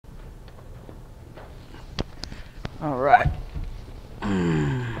All right.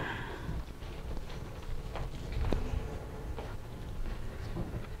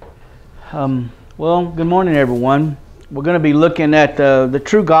 Well, good morning, everyone. We're going to be looking at the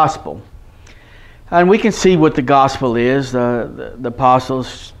true gospel. And we can see what the gospel is. The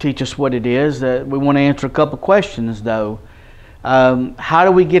apostles teach us what it is. We want to answer a couple questions, though. How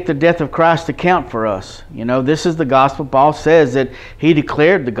do we get the death of Christ to count for us? You know, this is the gospel. Paul says that he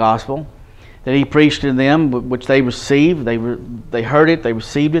declared the gospel, that he preached to them, which they received. They heard it, they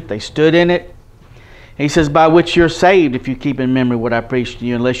received it, they stood in it. He says, by which you're saved if you keep in memory what I preached to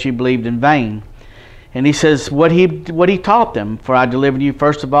you, unless you believed in vain. And he says what he taught them, for I delivered to you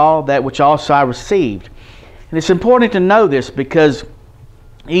first of all that which also I received. And it's important to know this because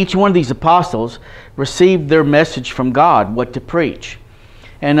each one of these apostles received their message from God, what to preach.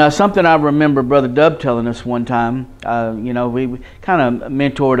 And something I remember Brother Dub telling us one time, we kind of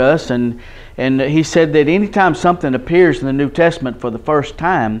mentored us, and he said that anytime something appears in the New Testament for the first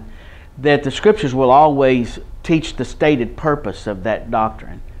time, that the Scriptures will always teach the stated purpose of that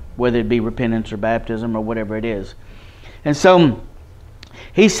doctrine, whether it be repentance or baptism or whatever it is. And so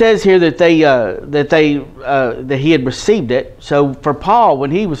he says here that he had received it. So for Paul, when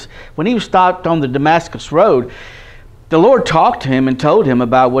he was stopped on the Damascus road, the Lord talked to him and told him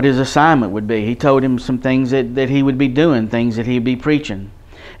about what his assignment would be. He told him some things that he would be doing, things that he'd be preaching.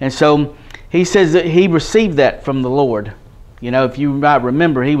 And so he says that he received that from the Lord. You know, if you might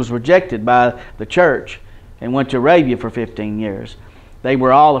remember, he was rejected by the church and went to Arabia for 15 years. They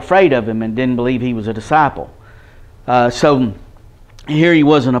were all afraid of him and didn't believe he was a disciple. So here he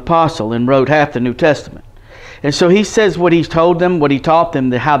was an apostle and wrote half the New Testament. And so he says what he's told them, what he taught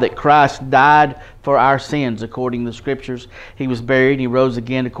them, how that Christ died for our sins according to the Scriptures. He was buried, he rose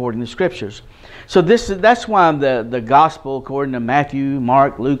again according to the Scriptures. So that's why the gospel, according to Matthew,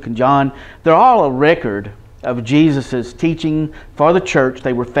 Mark, Luke, and John, they're all a record of Jesus' teaching for the church.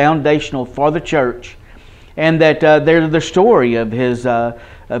 They were foundational for the church. And that they're the story of his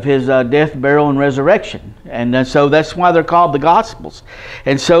death, burial, and resurrection. And so that's why they're called the Gospels.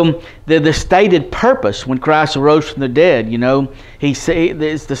 And so the stated purpose when Christ arose from the dead, you know, it's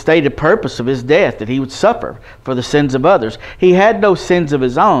the stated purpose of his death, that he would suffer for the sins of others. He had no sins of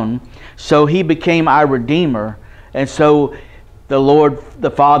his own, so he became our Redeemer. And so the Lord,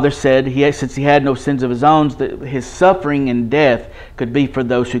 the Father said, since he had no sins of his own, that his suffering and death could be for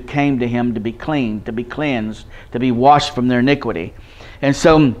those who came to him to be clean, to be cleansed, to be washed from their iniquity. And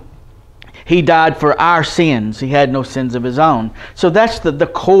so he died for our sins. He had no sins of his own. So that's the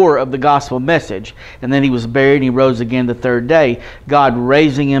core of the gospel message. And then he was buried and he rose again the third day, God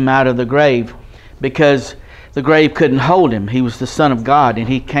raising him out of the grave because the grave couldn't hold him. He was the Son of God, and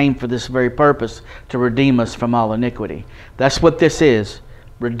he came for this very purpose, to redeem us from all iniquity. That's what this is,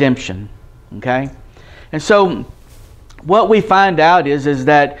 redemption. Okay? And so what we find out is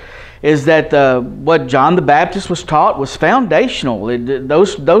that what John the Baptist was taught was foundational.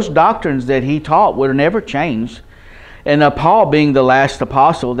 Those doctrines that he taught were never changed. And Paul, being the last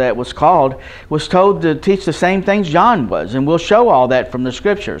apostle that was called, was told to teach the same things John was. And we'll show all that from the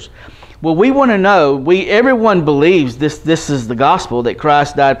Scriptures. Well, we want to know, everyone believes this is the gospel, that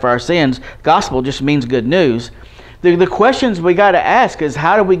Christ died for our sins. Gospel just means good news. The questions we got to ask is,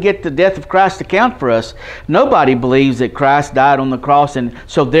 how do we get the death of Christ to count for us? Nobody believes that Christ died on the cross and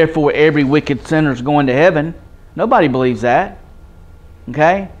so therefore every wicked sinner is going to heaven. Nobody believes that.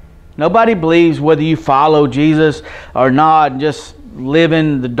 Okay? Nobody believes whether you follow Jesus or not, just live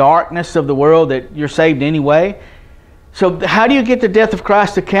in the darkness of the world, that you're saved anyway. So how do you get the death of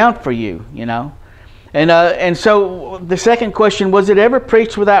Christ to count for you, you know? And so the second question, was it ever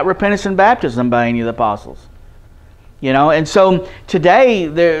preached without repentance and baptism by any of the apostles? You know, and so today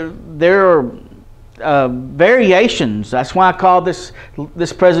there are variations. That's why I call this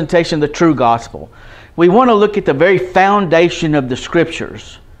presentation the true gospel. We want to look at the very foundation of the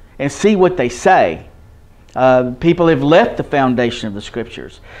Scriptures and see what they say. People have left the foundation of the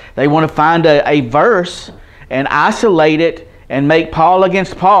Scriptures. They want to find a verse and isolate it and make Paul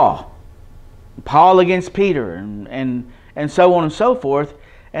against Paul, Paul against Peter, and so on and so forth.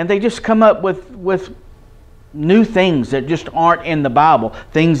 And they just come up with new things that just aren't in the Bible,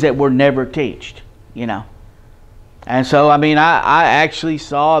 things that were never taught, you know. And so, I mean, I actually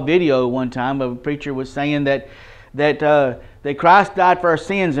saw a video one time of a preacher was saying that Christ died for our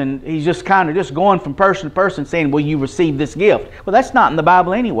sins, and he's just kind of just going from person to person saying, will you receive this gift? Well, that's not in the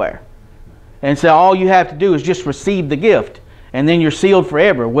Bible anywhere. And so all you have to do is just receive the gift, and then you're sealed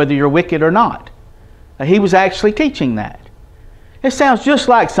forever, whether you're wicked or not. He was actually teaching that. It sounds just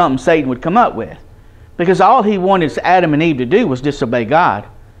like something Satan would come up with, because all he wanted Adam and Eve to do was disobey God.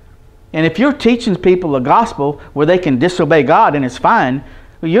 And if you're teaching people a gospel where they can disobey God and it's fine,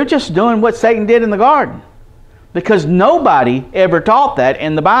 well, you're just doing what Satan did in the garden. Because nobody ever taught that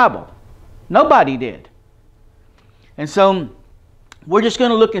in the Bible. Nobody did. And so we're just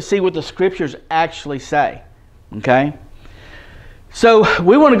going to look and see what the Scriptures actually say. Okay? So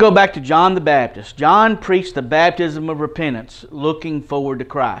we want to go back to John the Baptist. John preached the baptism of repentance, looking forward to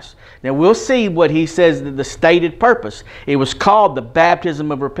Christ. Now we'll see what he says, the stated purpose. It was called the baptism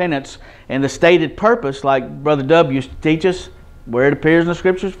of repentance, and the stated purpose, like Brother W used to teach us, where it appears in the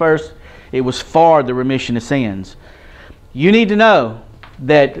Scriptures first, it was for the remission of sins. You need to know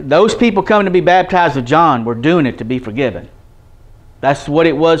that those people coming to be baptized with John were doing it to be forgiven. That's what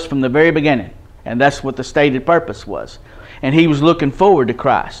it was from the very beginning, and that's what the stated purpose was. And he was looking forward to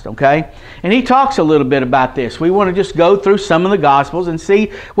Christ, okay? And he talks a little bit about this. We want to just go through some of the Gospels and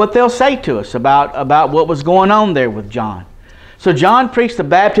see what they'll say to us about what was going on there with John. So John preached the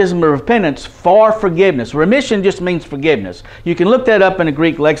baptism of repentance for forgiveness. Remission just means forgiveness. You can look that up in a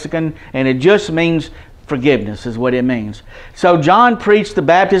Greek lexicon, and it just means forgiveness is what it means. So John preached the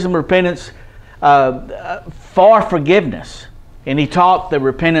baptism of repentance for forgiveness, and he taught that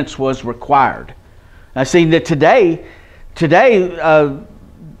repentance was required. Now see that today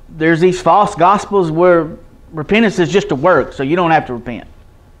there's these false gospels where repentance is just a work, so you don't have to repent.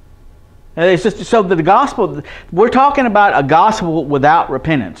 It's just so that the gospel, we're talking about a gospel without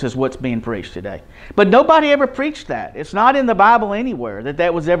repentance is what's being preached today. But nobody ever preached that. It's not in the Bible anywhere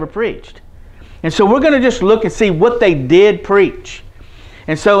that was ever preached. And so we're going to just look and see what they did preach.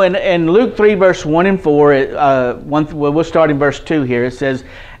 And so in Luke 3 verse 1 and 4, we'll start in verse 2 here. It says,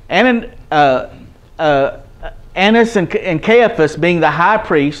 Annas and Caiaphas, being the high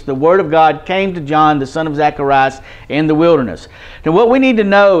priest, the word of God came to John, the son of Zacharias, in the wilderness. Now what we need to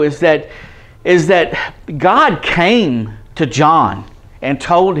know is that God came to John and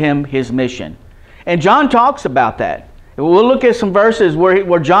told him his mission. And John talks about that. We'll look at some verses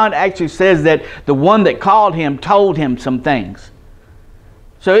where John actually says that the one that called him told him some things.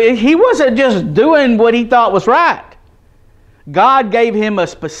 So he wasn't just doing what he thought was right. God gave him a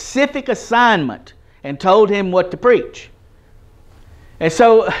specific assignment and told him what to preach. And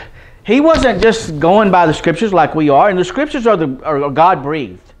so he wasn't just going by the Scriptures like we are. And the Scriptures are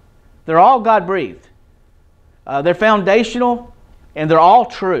God-breathed. They're all God-breathed. They're foundational, and they're all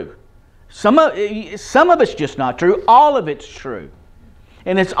true. Some of it's just not true. All of it's true.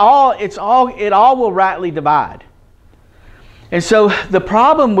 And it all will rightly divide. And so the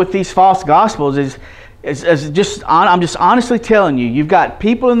problem with these false gospels is I'm just honestly telling you, you've got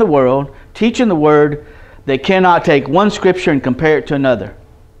people in the world teaching the Word that cannot take one Scripture and compare it to another.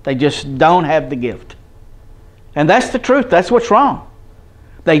 They just don't have the gift. And that's the truth. That's what's wrong.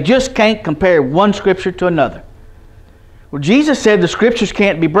 They just can't compare one Scripture to another. Well, Jesus said the Scriptures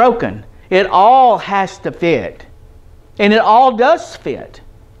can't be broken. It all has to fit. And it all does fit.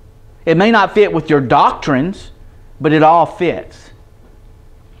 It may not fit with your doctrines, but it all fits.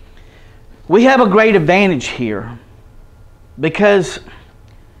 We have a great advantage here because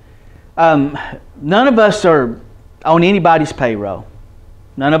none of us are on anybody's payroll.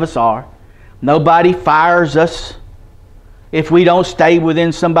 None of us are. Nobody fires us if we don't stay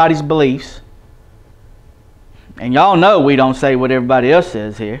within somebody's beliefs. And y'all know we don't say what everybody else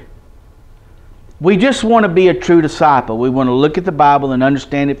says here. We just want to be a true disciple. We want to look at the Bible and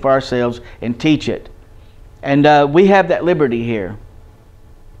understand it for ourselves and teach it. And we have that liberty here.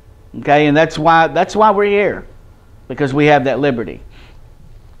 Okay, and that's why we're here, because we have that liberty.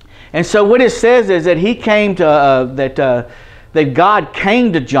 And so what it says is that he came to that God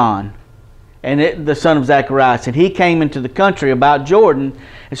came to John, and the son of Zacharias, and he came into the country about Jordan.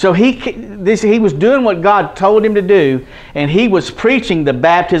 And so he was doing what God told him to do, and he was preaching the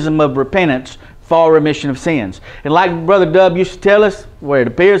baptism of repentance for remission of sins. And like Brother Dub used to tell us, where it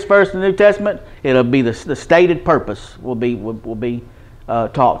appears first in the New Testament, it'll be the stated purpose will be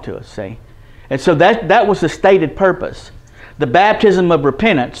taught to us. See, and so that was the stated purpose. The baptism of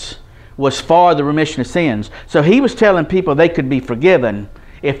repentance was for the remission of sins. So he was telling people they could be forgiven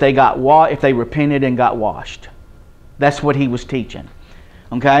if they repented and got washed. That's what he was teaching.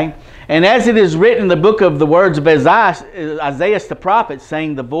 Okay? And as it is written in the book of the words of Isaiah the prophet,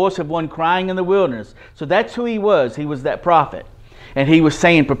 saying, the voice of one crying in the wilderness. So that's who he was. He was that prophet. And he was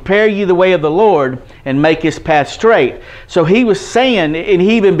saying, prepare you the way of the Lord and make his path straight. So he was saying, and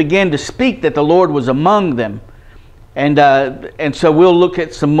he even began to speak that the Lord was among them. And so we'll look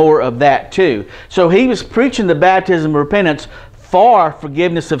at some more of that too. So he was preaching the baptism of repentance for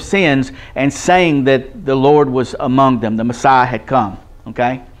forgiveness of sins and saying that the Lord was among them. The Messiah had come.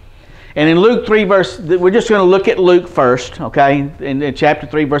 Okay? And in Luke 3 verse, we're just going to look at Luke first, okay, in chapter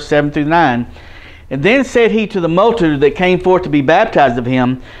 3 verse 7 through 9. And then said he to the multitude that came forth to be baptized of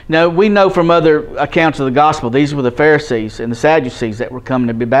him. Now we know from other accounts of the gospel, these were the Pharisees and the Sadducees that were coming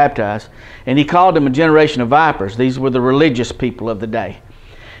to be baptized. And he called them a generation of vipers. These were the religious people of the day.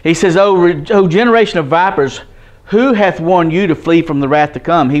 He says, O generation of vipers, who hath warned you to flee from the wrath to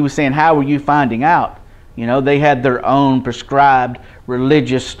come? He was saying, how were you finding out? You know, they had their own prescribed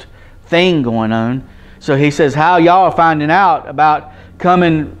religious thing going on. So he says, how y'all are finding out about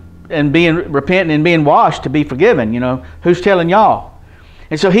coming and repenting and being washed to be forgiven? You know, who's telling y'all?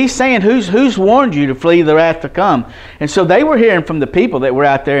 And so he's saying, who's warned you to flee the wrath to come? And so they were hearing from the people that were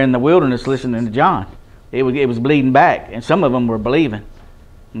out there in the wilderness listening to John. It was bleeding back, and some of them were believing.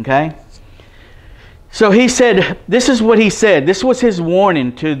 Okay? So he said, this is what he said. This was his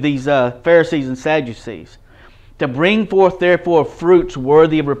warning to these Pharisees and Sadducees. To bring forth therefore fruits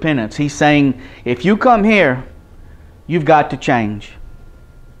worthy of repentance. He's saying, if you come here, you've got to change.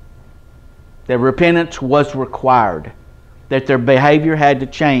 That repentance was required. That their behavior had to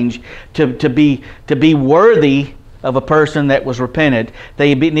change to be worthy of a person that was repentant.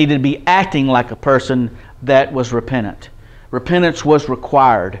 They needed to be acting like a person that was repentant. Repentance was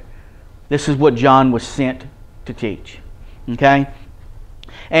required. This is what John was sent to teach. Okay?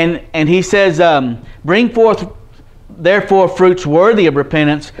 And he says, bring forth therefore fruits worthy of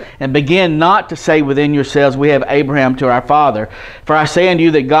repentance, and begin not to say within yourselves, we have Abraham to our father. For I say unto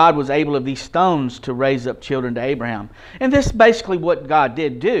you that God was able of these stones to raise up children to Abraham. And this is basically what God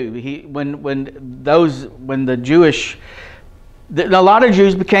did do. A lot of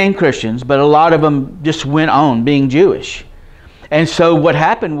Jews became Christians, but a lot of them just went on being Jewish. And so what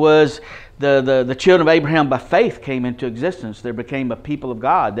happened was the children of Abraham by faith came into existence. There became a people of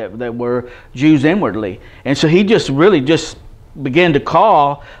God that were Jews inwardly. And so he just began to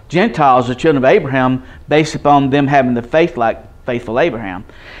call Gentiles the children of Abraham based upon them having the faith like faithful Abraham.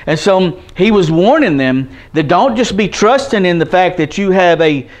 And so he was warning them that don't just be trusting in the fact that you have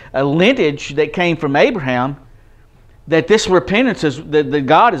a lineage that came from Abraham, that this repentance is, that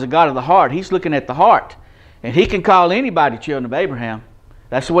God is a God of the heart. He's looking at the heart. And he can call anybody children of Abraham.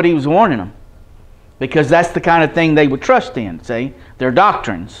 That's what he was warning them. Because that's the kind of thing they would trust in, see? Their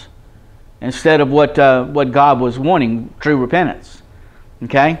doctrines. Instead of what God was wanting, true repentance.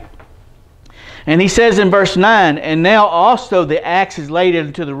 Okay? And he says in verse 9, and now also the axe is laid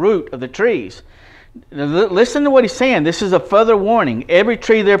into the root of the trees. Listen to what he's saying. This is a further warning. Every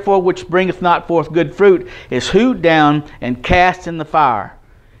tree therefore which bringeth not forth good fruit is hewed down and cast in the fire.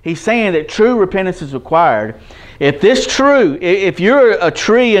 He's saying that true repentance is required. If you're a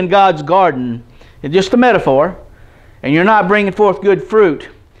tree in God's garden, it's just a metaphor, and you're not bringing forth good fruit,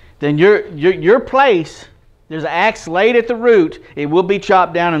 then your place, there's an axe laid at the root, it will be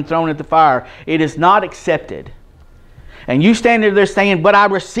chopped down and thrown at the fire. It is not accepted. And you stand there saying, but I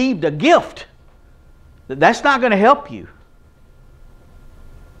received a gift. That's not going to help you.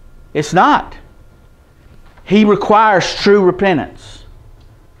 It's not. He requires true repentance.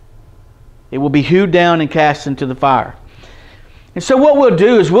 It will be hewed down and cast into the fire. And so what we'll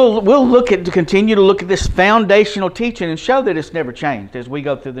do is we'll continue to look at this foundational teaching and show that it's never changed as we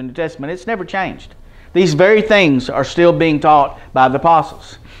go through the New Testament. It's never changed. These very things are still being taught by the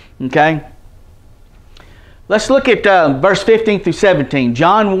apostles. Okay? Let's look at verse 15 through 17.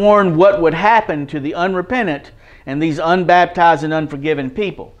 John warned what would happen to the unrepentant and these unbaptized and unforgiven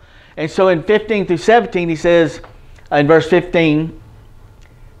people. And so in 15 through 17 he says, in verse 15,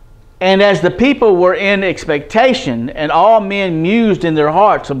 and as the people were in expectation, and all men mused in their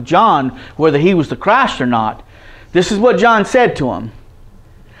hearts of John, whether he was the Christ or not, this is what John said to them.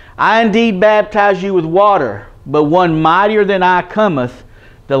 I indeed baptize you with water, but one mightier than I cometh,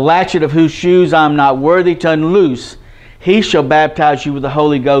 the latchet of whose shoes I am not worthy to unloose. He shall baptize you with the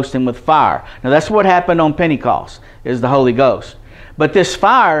Holy Ghost and with fire. Now that's what happened on Pentecost, is the Holy Ghost. But this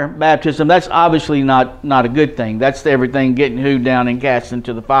fire baptism, that's obviously not a good thing. That's everything getting hewed down and cast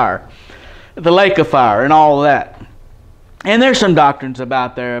into the fire. The lake of fire and all of that. And there's some doctrines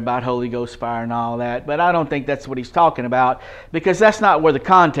about Holy Ghost fire and all that. But I don't think that's what he's talking about, because that's not where the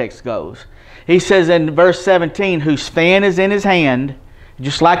context goes. He says in verse 17, whose fan is in his hand,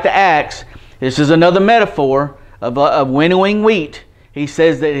 just like the axe. This is another metaphor of winnowing wheat. He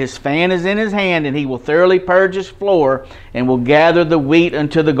says that his fan is in his hand, and he will thoroughly purge his floor, and will gather the wheat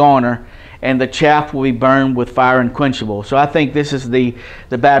unto the garner, and the chaff will be burned with fire unquenchable. So I think this is the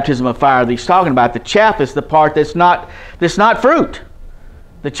baptism of fire that he's talking about. The chaff is the part that's not fruit.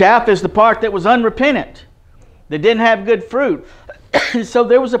 The chaff is the part that was unrepentant, that didn't have good fruit. So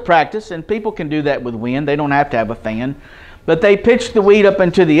there was a practice, and people can do that with wind. They don't have to have a fan. But they pitch the wheat up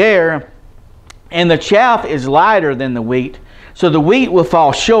into the air, and the chaff is lighter than the wheat. So the wheat will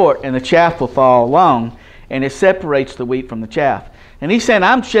fall short, and the chaff will fall long, and it separates the wheat from the chaff. And he's saying,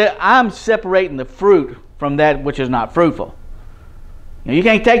 I'm separating the fruit from that which is not fruitful. You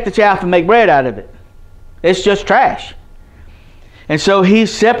can't take the chaff and make bread out of it. It's just trash. And so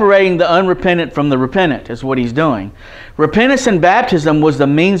he's separating the unrepentant from the repentant, is what he's doing. Repentance and baptism was the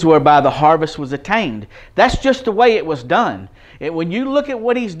means whereby the harvest was attained. That's just the way it was done. When you look at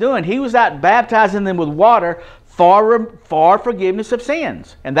what he's doing, he was out baptizing them with water for forgiveness of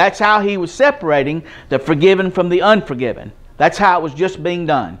sins. And that's how he was separating the forgiven from the unforgiven. That's how it was just being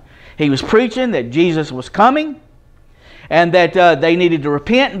done. He was preaching that Jesus was coming, and that they needed to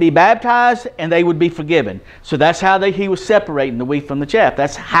repent and be baptized, and they would be forgiven. So that's how he was separating the wheat from the chaff.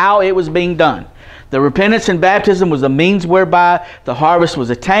 That's how it was being done. The repentance and baptism was the means whereby the harvest was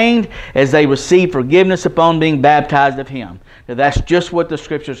attained as they received forgiveness upon being baptized of Him. Now, that's just what the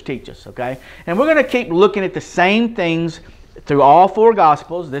Scriptures teach us, okay? And we're going to keep looking at the same things through all four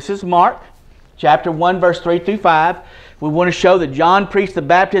Gospels. This is Mark, chapter 1, verse 3 through 5. We want to show that John preached the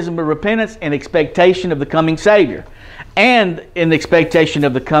baptism of repentance in expectation of the coming Savior, and in expectation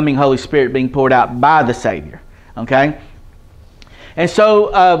of the coming Holy Spirit being poured out by the Savior. Okay? And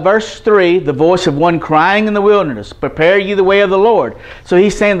so, verse 3, the voice of one crying in the wilderness, prepare ye the way of the Lord. So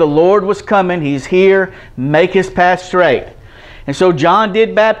he's saying the Lord was coming, He's here, make His path straight. And so John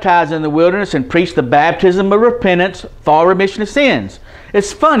did baptize in the wilderness and preached the baptism of repentance for remission of sins.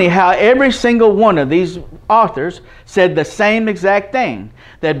 It's funny how every single one of these authors said the same exact thing.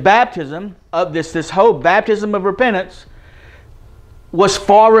 That baptism of this whole baptism of repentance was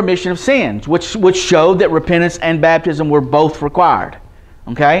for remission of sins, which showed that repentance and baptism were both required.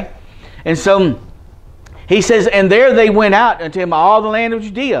 Okay? And so he says, and there they went out unto him all the land of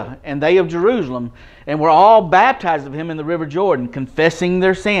Judea, and they of Jerusalem, and were all baptized of him in the river Jordan, confessing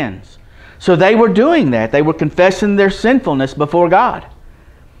their sins. So they were doing that. They were confessing their sinfulness before God.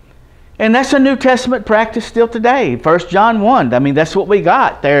 And that's a New Testament practice still today. 1 John 1. I mean, that's what we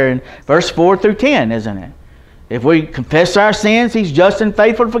got there in verse 4 through 10, isn't it? If we confess our sins, He's just and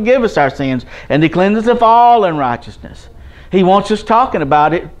faithful to forgive us our sins and to cleanse us of all unrighteousness. He wants us talking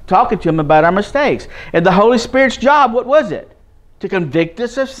to Him about our mistakes. And the Holy Spirit's job, what was it? To convict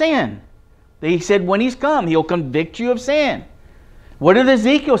us of sin. He said when He's come, He'll convict you of sin. What did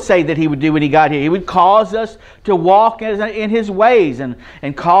Ezekiel say that He would do when He got here? He would cause us to walk in His ways and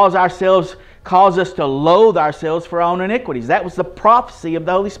cause us to loathe ourselves for our own iniquities. That was the prophecy of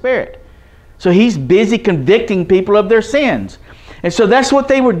the Holy Spirit. So He's busy convicting people of their sins. And so that's what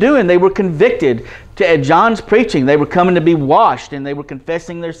they were doing. They were convicted. At John's preaching, they were coming to be washed, and they were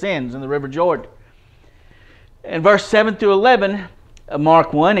confessing their sins in the river Jordan. In verse 7 through 11,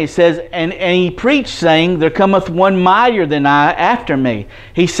 Mark 1, he says, and he preached, saying, there cometh one mightier than I after me.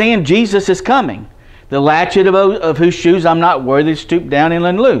 He's saying Jesus is coming. The latchet of whose shoes I'm not worthy to stoop down and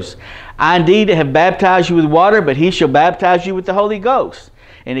unloose. I indeed have baptized you with water, but He shall baptize you with the Holy Ghost.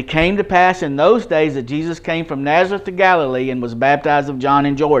 And it came to pass in those days that Jesus came from Nazareth to Galilee and was baptized of John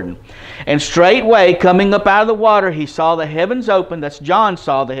in Jordan. And straightway, coming up out of the water, he saw the heavens opened. That's John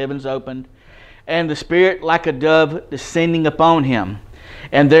saw the heavens opened. And the Spirit like a dove descending upon him.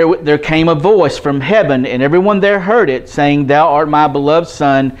 And there came a voice from heaven, and everyone there heard it, saying, Thou art my beloved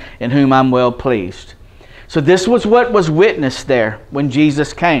Son, in whom I'm well pleased. So this was what was witnessed there when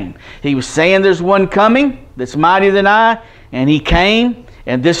Jesus came. He was saying there's one coming that's mightier than I, and He came.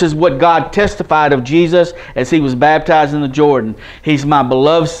 And this is what God testified of Jesus as He was baptized in the Jordan. He's my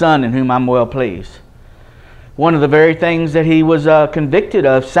beloved Son, in whom I'm well pleased. One of the very things that He was convicted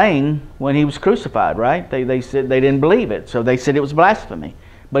of saying when He was crucified, right? They said they didn't believe it, so they said it was blasphemy.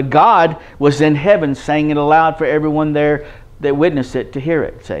 But God was in heaven saying it aloud for everyone there that witnessed it to hear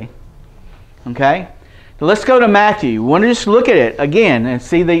it, see? Okay? So let's go to Matthew. We want to just look at it again and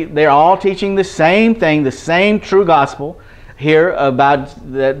see they're all teaching the same thing, the same true gospel here about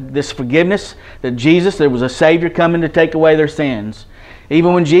this forgiveness, that there was a Savior coming to take away their sins.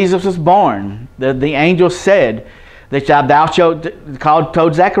 Even when Jesus was born, the angel said that thou shalt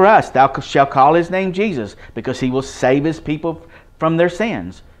told Zacharias, thou shalt call His name Jesus, because He will save His people from their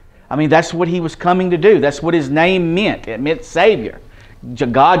sins. I mean, that's what He was coming to do. That's what His name meant. It meant Savior.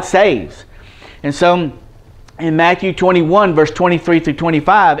 God saves. And so in Matthew 21, verse 23 through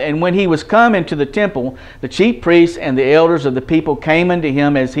 25, and when He was come into the temple, the chief priests and the elders of the people came unto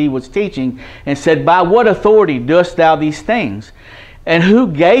Him as He was teaching, and said, By what authority doest thou these things? And who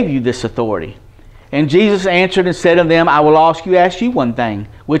gave you this authority? And Jesus answered and said unto them, I will ask you one thing,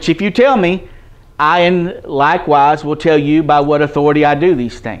 which if you tell me, I likewise will tell you by what authority I do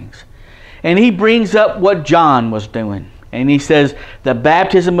these things. And He brings up what John was doing. And he says, the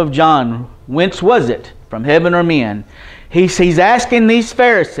baptism of John, whence was it? From heaven or men? He's asking these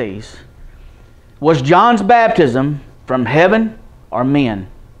Pharisees, was John's baptism from heaven or men?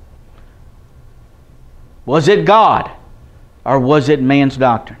 Was it God or was it man's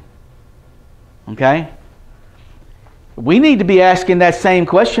doctrine? Okay? We need to be asking that same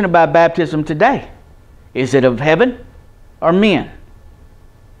question about baptism today. Is it of heaven or men?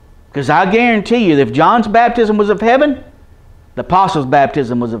 Because I guarantee you that if John's baptism was of heaven, the apostles'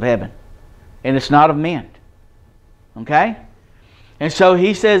 baptism was of heaven. And it's not of men. Okay? And so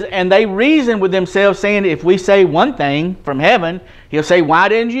he says, and they reason with themselves, saying, if we say one thing from heaven, he'll say, why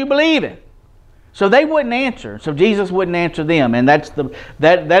didn't you believe it? So they wouldn't answer. So Jesus wouldn't answer them. And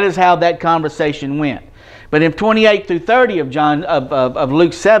that is how that conversation went. But in 28 through 30 of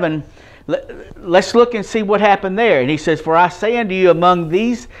Luke 7, let's look and see what happened there. And he says, for I say unto you, among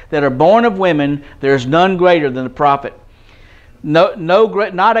these that are born of women, there is none greater than the prophet.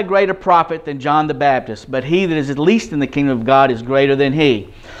 Not a greater prophet than John the Baptist, but he that is at least in the kingdom of God is greater than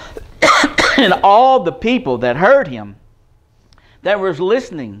he. And all the people that heard him, that was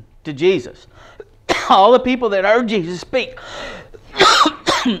listening to Jesus, all the people that heard Jesus speak,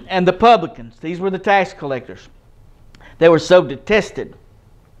 and the publicans, these were the tax collectors, they were so detested.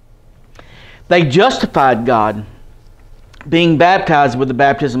 They justified God being baptized with the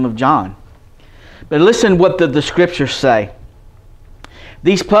baptism of John. But listen what the scriptures say.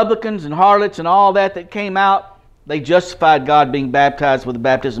 These publicans and harlots and all that came out, they justified God being baptized with the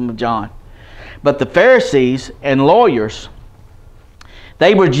baptism of John. But the Pharisees and lawyers,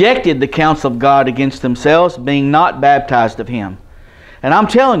 they rejected the counsel of God against themselves, being not baptized of him. And I'm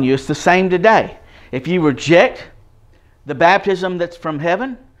telling you, it's the same today. If you reject the baptism that's from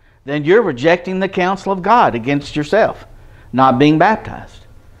heaven, then you're rejecting the counsel of God against yourself, not being baptized.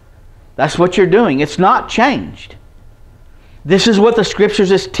 That's what you're doing. It's not changed. This is what the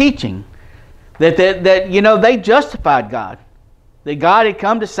Scriptures is teaching. That they justified God. That God had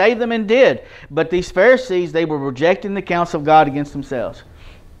come to save them and did. But these Pharisees, they were rejecting the counsel of God against themselves.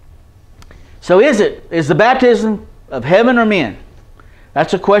 So is the baptism of heaven or men?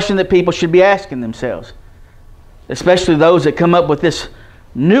 That's a question that people should be asking themselves. Especially those that come up with this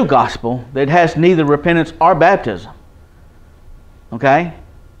new gospel that has neither repentance or baptism. Okay?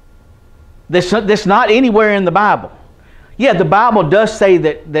 That's not anywhere in the Bible. Yeah, the Bible does say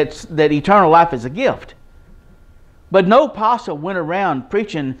that eternal life is a gift. But no apostle went around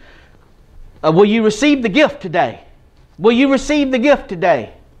preaching, will you receive the gift today? Will you receive the gift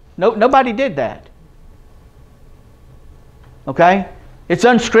today? No, nobody did that. Okay? It's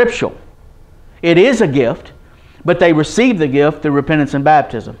unscriptural. It is a gift, but they received the gift through repentance and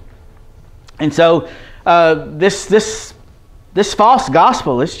baptism. And so this false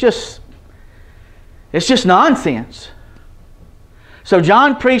gospel, it's just nonsense. So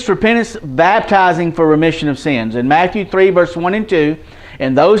John preached repentance, baptizing for remission of sins. In Matthew 3, verse 1 and 2,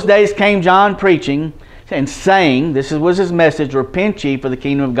 in those days came John preaching and saying, this was his message, repent ye, for the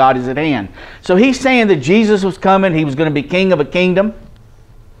kingdom of God is at hand. So he's saying that Jesus was coming, he was going to be king of a kingdom,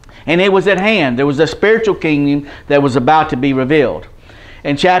 and it was at hand. There was a spiritual kingdom that was about to be revealed.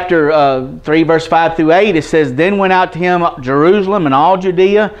 In chapter 3, verse 5 through 8, it says, then went out to him Jerusalem and all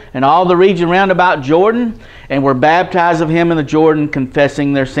Judea and all the region round about Jordan, and were baptized of him in the Jordan,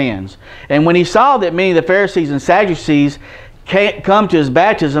 confessing their sins. And when he saw that many of the Pharisees and Sadducees come to his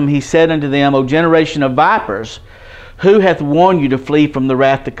baptism, he said unto them, O generation of vipers, who hath warned you to flee from the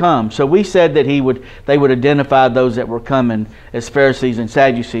wrath to come? So we said that they would identify those that were coming as Pharisees and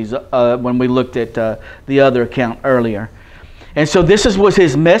Sadducees when we looked at the other account earlier. And so this is what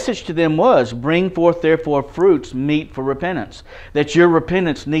his message to them was, bring forth therefore fruits meet for repentance. That your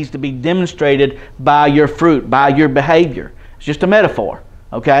repentance needs to be demonstrated by your fruit, by your behavior. It's just a metaphor,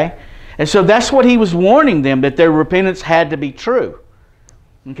 okay? And so that's what he was warning them, that their repentance had to be true,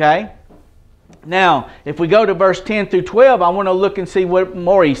 okay? Now, if we go to verse 10 through 12, I want to look and see what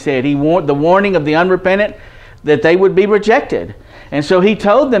more he said. He warned the warning of the unrepentant, that they would be rejected. And so he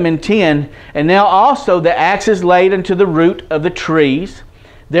told them in 10, and now also the axe is laid unto the root of the trees.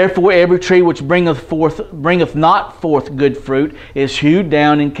 Therefore every tree which bringeth not forth good fruit is hewed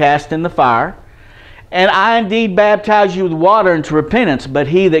down and cast in the fire. And I indeed baptize you with water unto repentance, but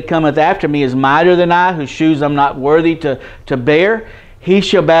he that cometh after me is mightier than I, whose shoes I'm not worthy to bear. He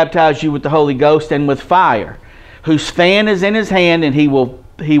shall baptize you with the Holy Ghost and with fire, whose fan is in his hand, and he will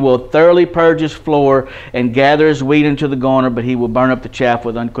thoroughly purge his floor and gather his wheat into the garner, but he will burn up the chaff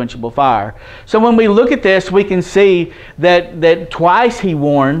with unquenchable fire. So when we look at this, we can see that twice he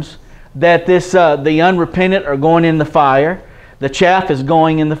warns that the unrepentant are going in the fire. The chaff is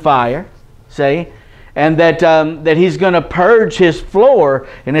going in the fire. See? and that He's going to purge His floor,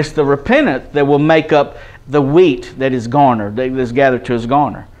 and it's the repentance that will make up the wheat that is garnered, that is gathered to His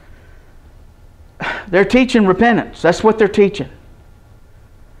garner. They're teaching repentance. That's what they're teaching.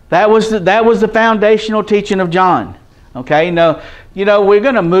 That was the foundational teaching of John. Okay, now, we're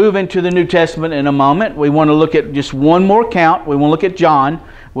going to move into the New Testament in a moment. We want to look at just one more account. We want to look at John.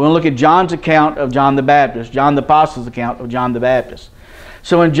 We want to look at John's account of John the Baptist, John the Apostle's account of John the Baptist.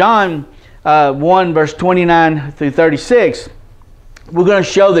 So in John 1, verse 29 through 36, we're going to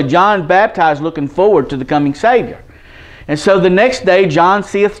show that John baptized looking forward to the coming Savior. And so the next day John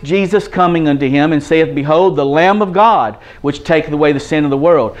seeth Jesus coming unto him, and saith, Behold, the Lamb of God, which taketh away the sin of the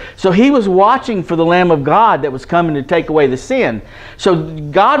world. So he was watching for the Lamb of God that was coming to take away the sin. So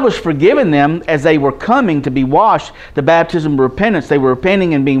God was forgiving them as they were coming to be washed, the baptism of repentance. They were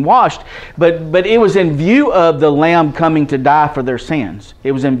repenting and being washed, but it was in view of the Lamb coming to die for their sins.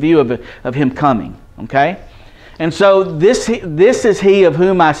 It was in view of Him coming. Okay? And so this is He of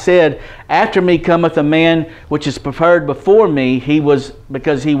whom I said, After me cometh a man which is preferred before me,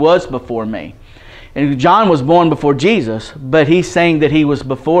 because he was before me. And John was born before Jesus, but he's saying that he was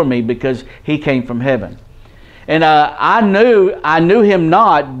before me because he came from heaven. And I knew him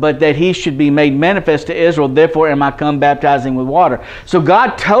not, but that he should be made manifest to Israel. Therefore am I come baptizing with water. So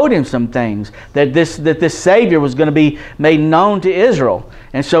God told him some things, that this Savior was going to be made known to Israel.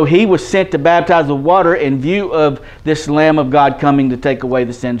 And so he was sent to baptize with water in view of this Lamb of God coming to take away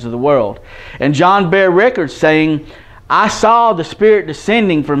the sins of the world. And John bare record, saying, I saw the Spirit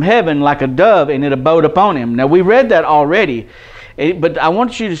descending from heaven like a dove, and it abode upon him. Now we read that already, but I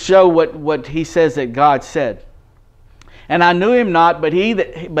want you to show what he says that God said. And I knew him not, but he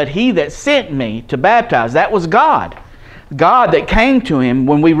that sent me to baptize. That was God. God that came to him.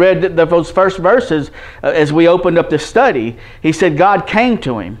 When we read those first verses, as we opened up this study, he said God came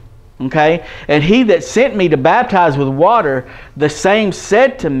to him. Okay? And he that sent me to baptize with water, the same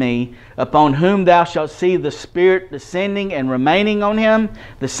said to me, Upon whom thou shalt see the Spirit descending and remaining on him,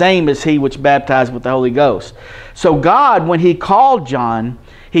 the same is he which baptized with the Holy Ghost. So God, when He called John,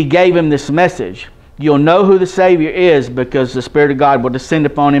 He gave him this message. You'll know who the Savior is because the Spirit of God will descend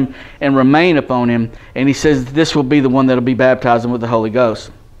upon him and remain upon him. And He says this will be the one that will be baptizing with the Holy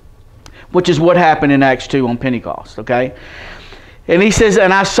Ghost, which is what happened in Acts 2 on Pentecost. Okay? And He says,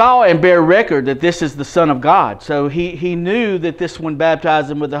 and I saw and bear record that this is the Son of God. So he knew that this one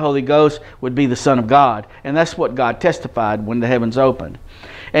baptizing with the Holy Ghost would be the Son of God. And that's what God testified when the heavens opened.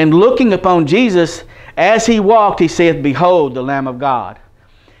 And looking upon Jesus, as He walked, He saith, Behold, the Lamb of God.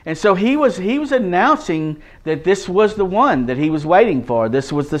 And so he was announcing that this was the one that He was waiting for.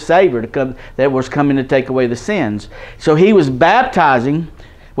 This was the Savior to come, that was coming to take away the sins. So He was baptizing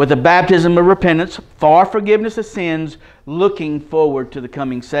with a baptism of repentance for forgiveness of sins, looking forward to the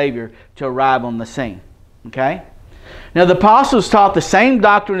coming Savior to arrive on the scene. Okay? Now the apostles taught the same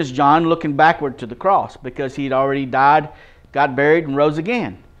doctrine as John, looking backward to the cross, because He'd already died, got buried, and rose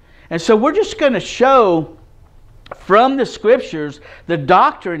again. And so we're just going to show from the Scriptures, the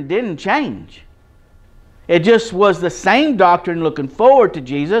doctrine didn't change. It just was the same doctrine looking forward to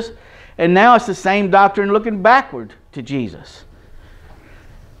Jesus, and now it's the same doctrine looking backward to Jesus.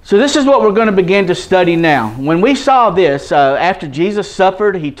 So this is what we're going to begin to study now. When we saw this, after Jesus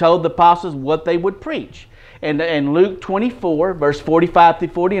suffered, He told the apostles what they would preach. And in Luke 24, verse 45 through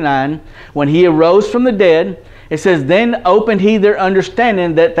 49, when He arose from the dead, it says, Then opened He their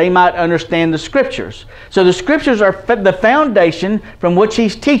understanding that they might understand the Scriptures. So the Scriptures are the foundation from which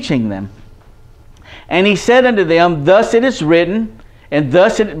He's teaching them. And He said unto them, Thus it is written, and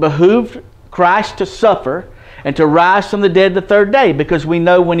thus it behooved Christ to suffer, and to rise from the dead the third day. Because we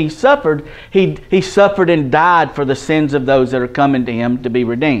know when He suffered, He suffered and died for the sins of those that are coming to Him to be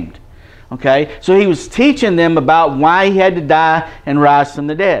redeemed. Okay? So He was teaching them about why He had to die and rise from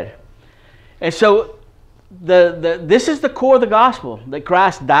the dead. And so this is the core of the gospel, that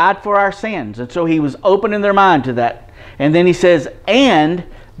Christ died for our sins. And so He was opening their mind to that. And then He says, and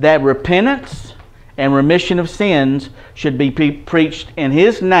that repentance and remission of sins should be preached in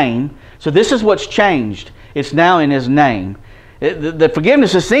His name. So this is what's changed. It's now in His name. The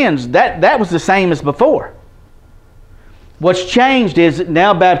forgiveness of sins, that was the same as before. What's changed is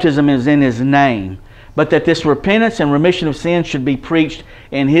now baptism is in His name. But that this repentance and remission of sins should be preached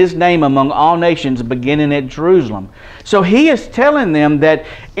in His name among all nations, beginning at Jerusalem. So He is telling them that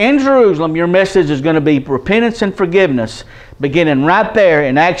in Jerusalem, your message is going to be repentance and forgiveness, beginning right there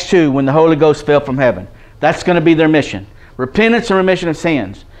in Acts 2 when the Holy Ghost fell from heaven. That's going to be their mission. Repentance and remission of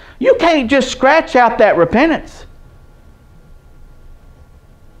sins. You can't just scratch out that repentance.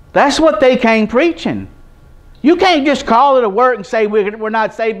 That's what they came preaching. You can't just call it a work and say we're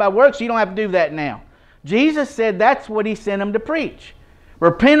not saved by works. You don't have to do that now. Jesus said that's what He sent them to preach.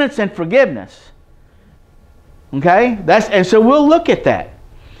 Repentance and forgiveness. Okay? And so we'll look at that.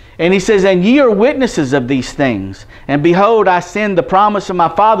 And He says, and ye are witnesses of these things. And behold, I send the promise of my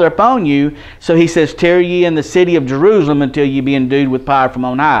Father upon you. So He says, tarry ye in the city of Jerusalem until ye be endued with power from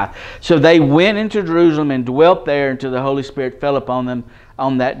on high. So they went into Jerusalem and dwelt there until the Holy Spirit fell upon them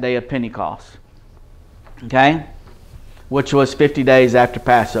on that day of Pentecost. Okay? Which was 50 days after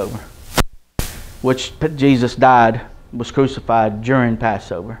Passover. Which Jesus died, was crucified during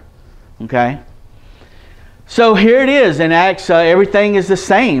Passover. Okay? So here it is in Acts, everything is the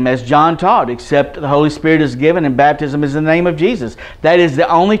same as John taught, except the Holy Spirit is given and baptism is in the name of Jesus. That is the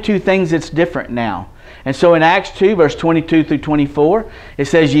only two things that's different now. And so in Acts 2, verse 22 through 24, it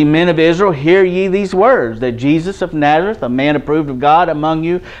says, ye men of Israel, hear ye these words, that Jesus of Nazareth, a man approved of God among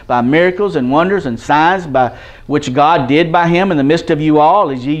you by miracles and wonders and signs by which God did by Him in the midst of you all,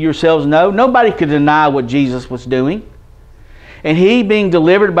 as ye yourselves know. Nobody could deny what Jesus was doing. And He, being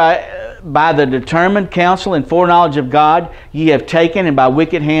delivered by the determined counsel and foreknowledge of God, ye have taken, and by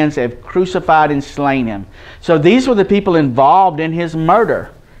wicked hands have crucified and slain Him. So these were the people involved in His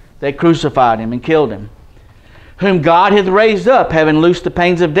murder that crucified Him and killed Him, whom God hath raised up, having loosed the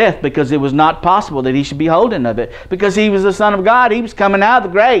pains of death, because it was not possible that He should be holden of it. Because He was the Son of God, He was coming out of the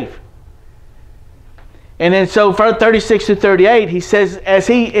grave. And then so for 36 to 38, he says, as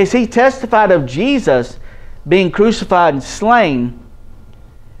he testified of Jesus being crucified and slain,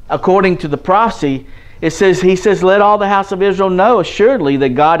 according to the prophecy, he says, let all the house of Israel know assuredly that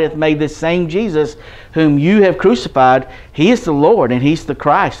God hath made this same Jesus, whom you have crucified, He is the Lord, and He's the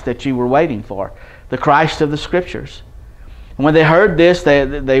Christ that you were waiting for, the Christ of the Scriptures. And when they heard this,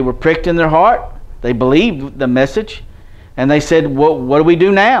 they were pricked in their heart. They believed the message, and they said, what do we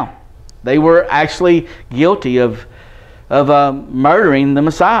do now? They were actually guilty of murdering the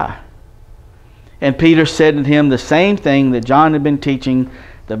Messiah. And Peter said to him the same thing that John had been teaching,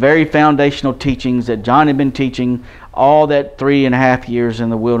 the very foundational teachings that John had been teaching all that 3.5 years in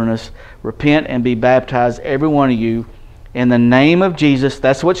the wilderness. Repent and be baptized, every one of you, in the name of Jesus.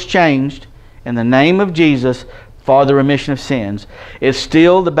 That's what's changed. In the name of Jesus, for the remission of sins. It's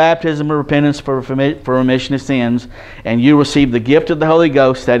still the baptism of repentance for remission of sins, and you receive the gift of the Holy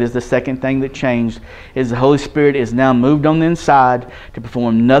Ghost. That is the second thing that changed, is the Holy Spirit is now moved on the inside to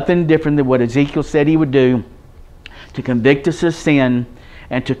perform nothing different than what Ezekiel said He would do, to convict us of sin,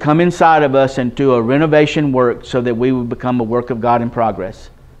 and to come inside of us and do a renovation work so that we would become a work of God in progress.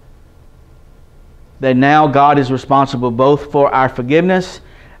 That now God is responsible both for our forgiveness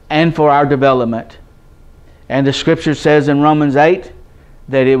and for our development. And the Scripture says in Romans 8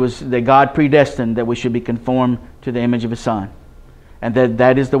 that God predestined that we should be conformed to the image of His Son. And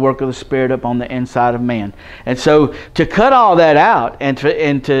that is the work of the Spirit upon the inside of man. And so to cut all that out and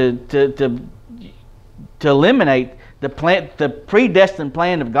to eliminate the predestined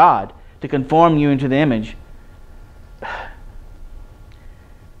plan of God to conform you into the image,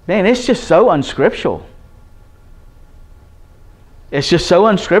 man, it's just so unscriptural. It's just so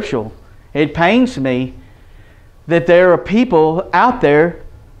unscriptural. It pains me that there are people out there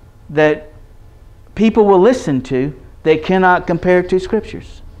that people will listen to that cannot compare two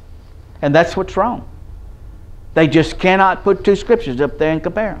Scriptures. And that's what's wrong. They just cannot put two Scriptures up there and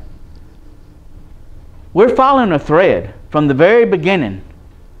compare them. We're following a thread from the very beginning,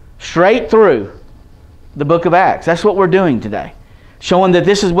 straight through the book of Acts. That's what we're doing today. Showing that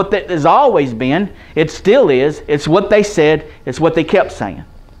this is what it has always been. It still is. It's what they said. It's what they kept saying.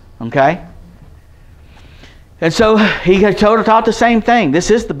 Okay? And so he had taught the same thing.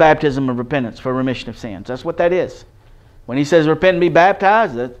 This is the baptism of repentance for remission of sins. That's what that is. When he says repent and be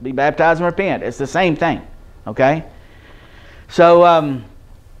baptized, that's be baptized and repent. It's the same thing. Okay? So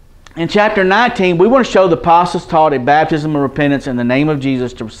in chapter 19, we want to show the apostles taught a baptism of repentance in the name of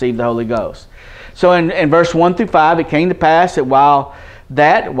Jesus to receive the Holy Ghost. So in verse 1 through 5, it came to pass that while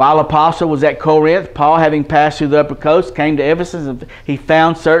Apostle was at Corinth, Paul, having passed through the upper coast, came to Ephesus, and he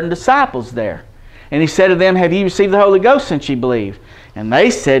found certain disciples there. And he said to them, have ye received the Holy Ghost since ye believed? And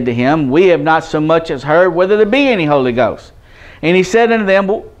they said to him, we have not so much as heard whether there be any Holy Ghost. And he said unto them,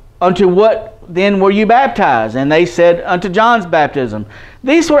 well, unto what then were you baptized? And they said, unto John's baptism.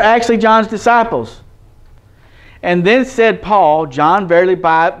 These were actually John's disciples. And then said Paul, John verily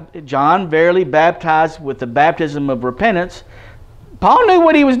baptized with the baptism of repentance. Paul knew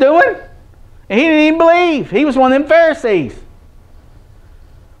what he was doing. And he didn't even believe. He was one of them Pharisees.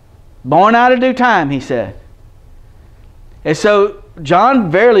 Born out of due time, he said. And so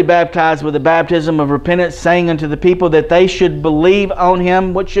John verily baptized with the baptism of repentance, saying unto the people that they should believe on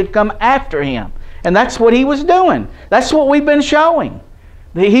him which should come after him. And that's what he was doing. That's what we've been showing.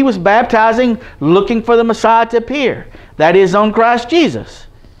 He was baptizing, looking for the Messiah to appear. That is, on Christ Jesus.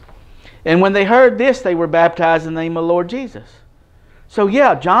 And when they heard this, they were baptized in the name of the Lord Jesus. So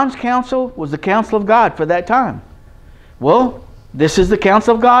yeah, John's counsel was the counsel of God for that time. Well, this is the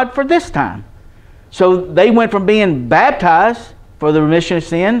counsel of God for this time. So they went from being baptized for the remission of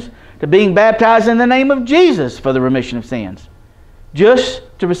sins to being baptized in the name of Jesus for the remission of sins. Just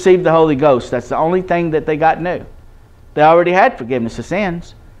to receive the Holy Ghost. That's the only thing that they got new. They already had forgiveness of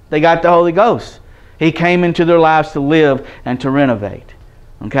sins. They got the Holy Ghost. He came into their lives to live and to renovate.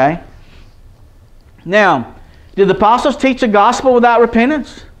 Okay? Now, did the apostles teach the gospel without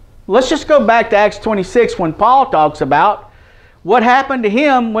repentance? Let's just go back to Acts 26 when Paul talks about what happened to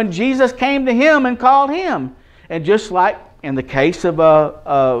him when Jesus came to him and called him. And just like in the case of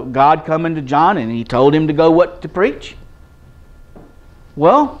God coming to John and he told him to go what to preach.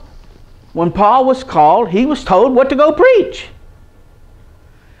 Well, when Paul was called, he was told what to go preach.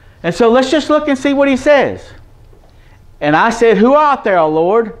 And so let's just look and see what he says. And I said, Who art thou,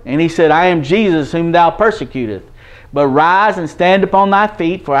 Lord? And he said, I am Jesus whom thou persecutest. But rise and stand upon thy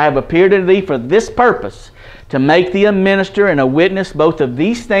feet, for I have appeared unto thee for this purpose, to make thee a minister and a witness both of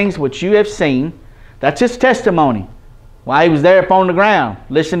these things which you have seen. That's his testimony. While he was there upon the ground,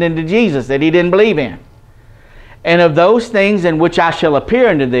 listening to Jesus that he didn't believe in. And of those things in which I shall appear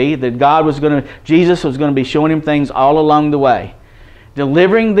unto thee, that Jesus was going to be showing him things all along the way.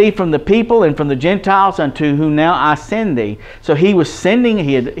 Delivering thee from the people and from the Gentiles unto whom now I send thee. So he was sending,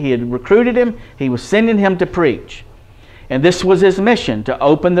 he had recruited him, he was sending him to preach. And this was his mission, to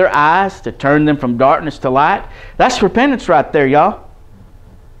open their eyes, to turn them from darkness to light. That's repentance right there, y'all.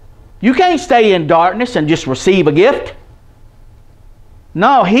 You can't stay in darkness and just receive a gift.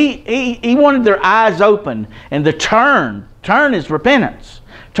 No, he wanted their eyes open. And the turn is repentance.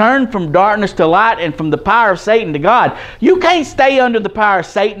 Turn from darkness to light and from the power of Satan to God. You can't stay under the power of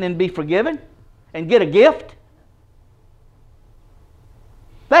Satan and be forgiven and get a gift.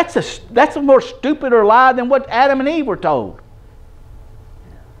 That's a more stupider lie than what Adam and Eve were told.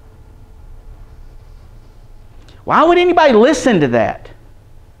 Why would anybody listen to that?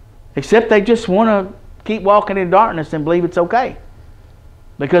 Except they just want to keep walking in darkness and believe it's okay.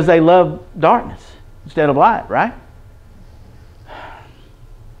 Because they love darkness instead of light, right?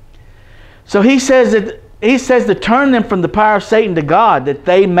 So he says to turn them from the power of Satan to God, that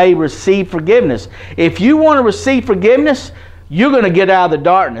they may receive forgiveness. If you want to receive forgiveness, you're going to get out of the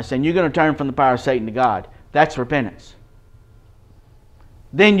darkness and you're going to turn from the power of Satan to God. That's repentance.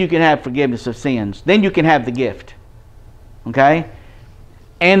 Then you can have forgiveness of sins. Then you can have the gift. Okay?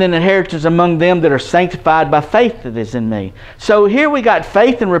 And an inheritance among them that are sanctified by faith that is in me. So here we got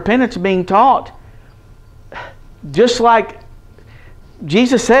faith and repentance being taught. Just like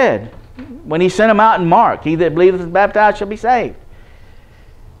Jesus said when he sent them out in Mark, he that believeth and is baptized shall be saved.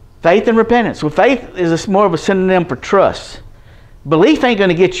 Faith and repentance. Well, faith is more of a synonym for trust. Belief ain't going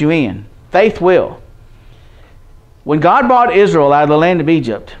to get you in. Faith will. When God brought Israel out of the land of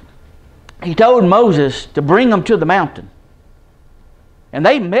Egypt, he told Moses to bring them to the mountain. And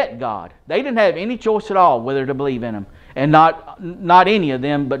they met God. They didn't have any choice at all whether to believe in him. And not any of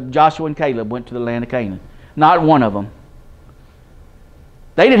them, but Joshua and Caleb went to the land of Canaan. Not one of them.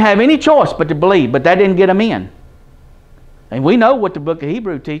 They didn't have any choice but to believe, but that didn't get them in. And we know what the book of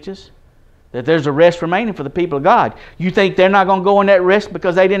Hebrews teaches, that there's a rest remaining for the people of God. You think they're not going to go in that rest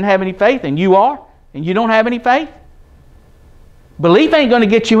because they didn't have any faith, and you are, and you don't have any faith? Belief ain't going to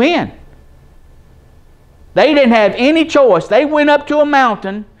get you in. They didn't have any choice. They went up to a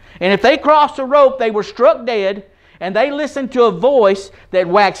mountain, and if they crossed the rope, they were struck dead, and they listened to a voice that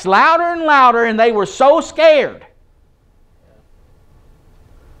waxed louder and louder, and they were so scared.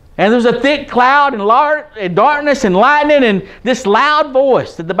 And there's a thick cloud and darkness and lightning and this loud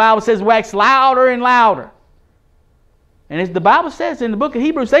voice that the Bible says waxed louder and louder. And as the Bible says in the book of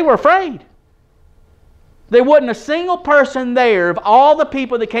Hebrews, they were afraid. There wasn't a single person there of all the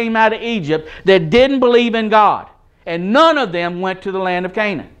people that came out of Egypt that didn't believe in God. And none of them went to the land of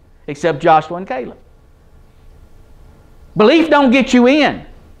Canaan except Joshua and Caleb. Belief don't get you in.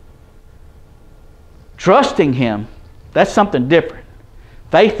 Trusting him, that's something different.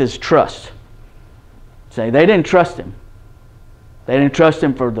 Faith is trust. Say, they didn't trust him. They didn't trust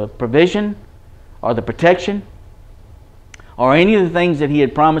him for the provision or the protection or any of the things that he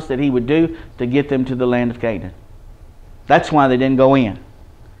had promised that he would do to get them to the land of Canaan. That's why they didn't go in.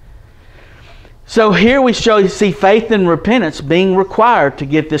 So here we see faith and repentance being required to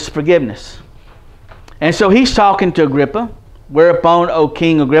get this forgiveness. And so he's talking to Agrippa. Whereupon, O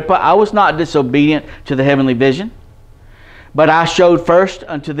King Agrippa, I was not disobedient to the heavenly vision, But I showed first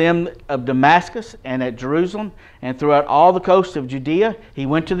unto them of Damascus and at Jerusalem and throughout all the coast of Judea. He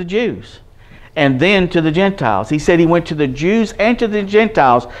went to the Jews and then to the Gentiles. He said he went to the Jews and to the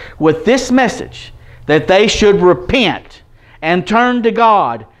Gentiles with this message, that they should repent and turn to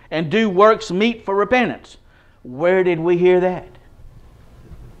God and do works meet for repentance. Where did we hear that?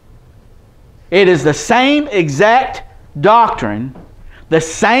 It is the same exact doctrine, the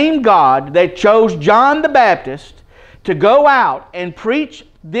same God that chose John the Baptist to go out and preach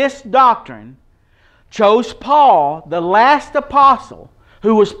this doctrine, chose Paul, the last apostle,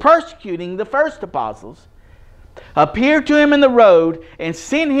 who was persecuting the first apostles, appeared to him in the road and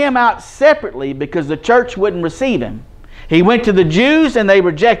sent him out separately because the church wouldn't receive him. He went to the Jews and they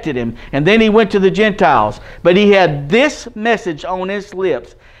rejected him. And then he went to the Gentiles. But he had this message on his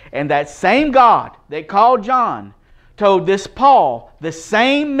lips. And that same God that called John told this Paul the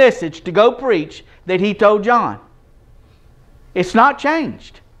same message to go preach that he told John. It's not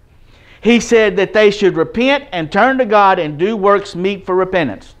changed. He said that they should repent and turn to God and do works meet for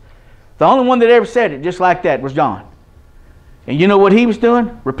repentance. The only one that ever said it just like that was John. And you know what he was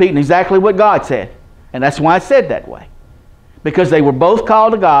doing? Repeating exactly what God said. And that's why I said that way. Because they were both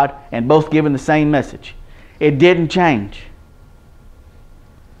called to God and both given the same message. It didn't change.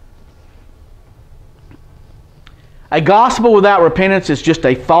 A gospel without repentance is just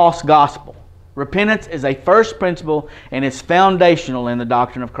a false gospel. Repentance is a first principle and it's foundational in the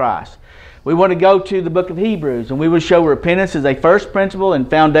doctrine of Christ. We want to go to the book of Hebrews and we will show repentance is a first principle and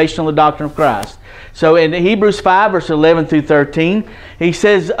foundational in the doctrine of Christ. So in Hebrews 5 verse 11 through 13, he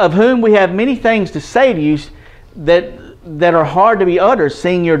says, of whom we have many things to say to you that are hard to be uttered,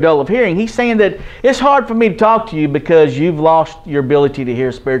 seeing you're dull of hearing. He's saying that it's hard for me to talk to you because you've lost your ability to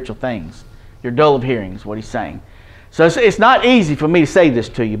hear spiritual things. You're dull of hearing is what he's saying. So it's not easy for me to say this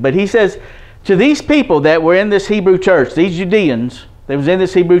to you. But he says, to these people that were in this Hebrew church, these Judeans that was in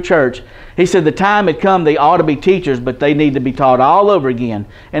this Hebrew church, he said the time had come they ought to be teachers, but they need to be taught all over again.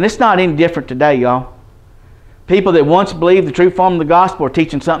 And it's not any different today, y'all. People that once believed the true form of the gospel are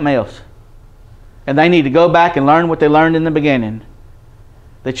teaching something else. And they need to go back and learn what they learned in the beginning.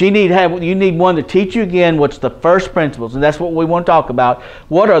 That you need one to teach you again what's the first principles. And that's what we want to talk about.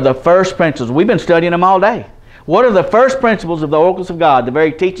 What are the first principles? We've been studying them all day. What are the first principles of the oracles of God, the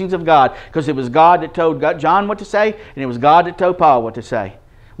very teachings of God? Because it was God that told John what to say, and it was God that told Paul what to say.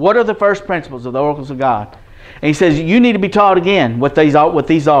 What are the first principles of the oracles of God? And he says, you need to be taught again what these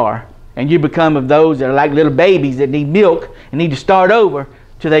are. And you become of those that are like little babies that need milk and need to start over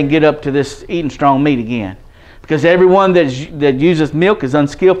till they can get up to this eating strong meat again. Because everyone that uses milk is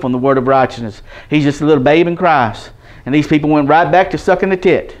unskillful in the word of righteousness. He's just a little babe in Christ. And these people went right back to sucking the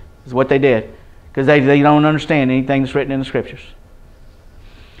tit, is what they did. Because they don't understand anything that's written in the Scriptures.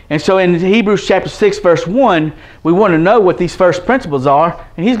 And so in Hebrews chapter 6 verse 1, we want to know what these first principles are,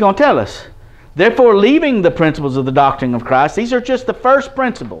 and he's going to tell us. Therefore, leaving the principles of the doctrine of Christ, these are just the first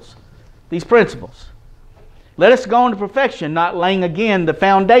principles. These principles. Let us go on to perfection, not laying again the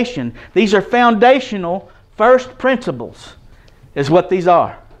foundation. These are foundational first principles, is what these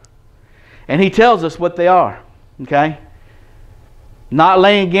are. And he tells us what they are. Okay? Not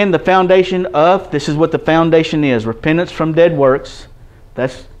laying again the foundation of, this is what the foundation is. Repentance from dead works.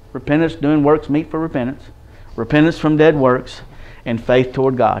 That's repentance, doing works meet for repentance. Repentance from dead works and faith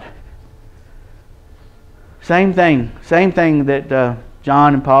toward God. Same thing that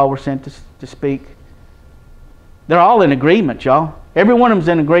John and Paul were sent to speak. They're all in agreement, y'all. Every one of them's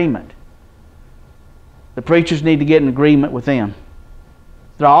in agreement. The preachers need to get in agreement with them.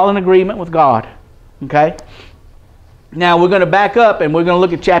 They're all in agreement with God. Okay? Now we're going to back up and we're going to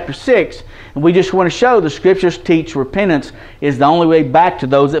look at chapter 6. And we just want to show the Scriptures teach repentance is the only way back to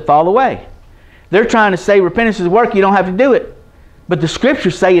those that fall away. They're trying to say repentance is work, you don't have to do it. But the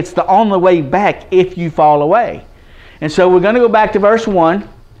Scriptures say it's the only way back if you fall away. And so we're going to go back to verse 1.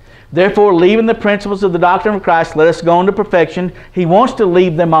 Therefore, leaving the principles of the doctrine of Christ, let us go on to perfection. He wants to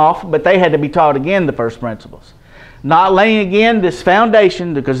leave them off, but they had to be taught again the first principles. Not laying again this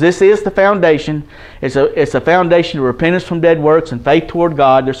foundation, because this is the foundation. It's a foundation of repentance from dead works and faith toward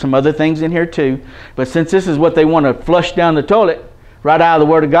God. There's some other things in here too. But since this is what they want to flush down the toilet right out of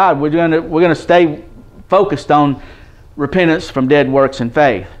the Word of God, we're going to stay focused on repentance from dead works and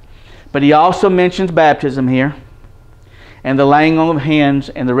faith. But he also mentions baptism here, and the laying on of hands,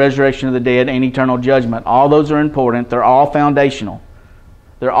 and the resurrection of the dead, and eternal judgment. All those are important. They're all foundational.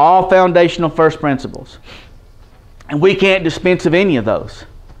 They're all foundational first principles. And we can't dispense of any of those.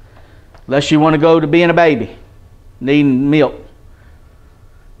 Unless you want to go to being a baby, needing milk,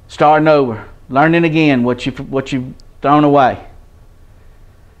 starting over, learning again what you've thrown away.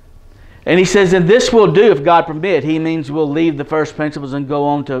 And he says, and this will do if God permit. He means we'll leave the first principles and go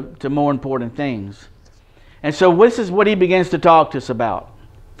on to more important things. And so this is what he begins to talk to us about.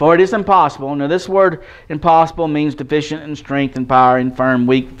 For it is impossible. Now this word impossible means deficient in strength and power, infirm,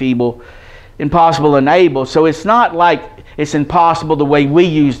 weak, feeble, impossible, unable. So it's not like it's impossible the way we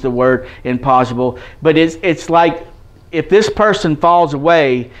use the word impossible, but it's like if this person falls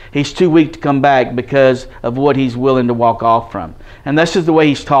away, he's too weak to come back because of what he's willing to walk off from. And this is the way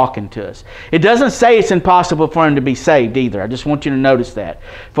he's talking to us. It doesn't say it's impossible for him to be saved either. I just want you to notice that.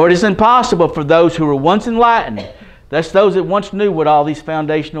 For it is impossible for those who were once enlightened. That's those that once knew what all these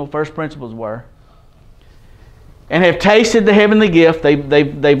foundational first principles were, and have tasted the heavenly gift.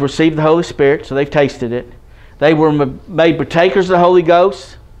 They've received the Holy Spirit, so they've tasted it. They were made partakers of the Holy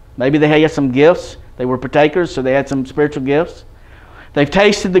Ghost. Maybe they had some gifts. They were partakers, so they had some spiritual gifts. They've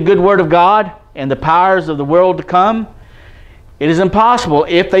tasted the good Word of God and the powers of the world to come. It is impossible,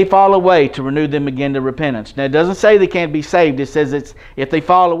 if they fall away, to renew them again to repentance. Now, it doesn't say they can't be saved. It says if they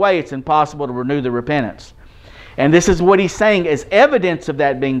fall away, it's impossible to renew the repentance. And this is what he's saying as evidence of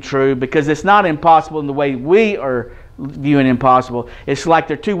that being true, because it's not impossible in the way we are viewing impossible. It's like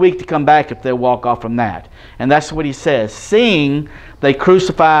they're too weak to come back if they'll walk off from that. And that's what he says. Seeing they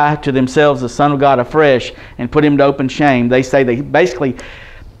crucify to themselves the Son of God afresh and put him to open shame. They say they basically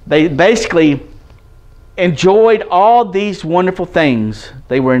enjoyed all these wonderful things.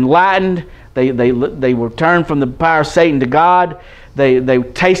 They were enlightened. They were turned from the power of Satan to God. They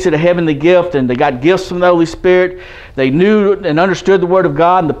tasted a heavenly gift, and they got gifts from the Holy Spirit. They knew and understood the Word of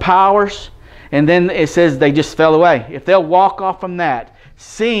God and the powers. And then it says they just fell away. If they'll walk off from that,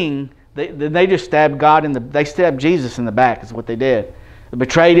 seeing, they just stabbed God they stabbed Jesus in the back is what they did. They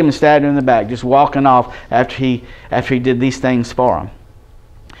betrayed him and stabbed him in the back, just walking off after he did these things for them.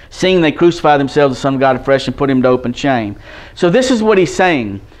 Seeing they crucify themselves the Son of God afresh and put him to open shame. So this is what he's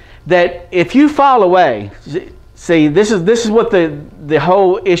saying, that if you fall away, see, this is what the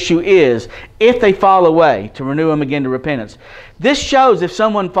whole issue is. If they fall away, to renew them again to repentance. This shows if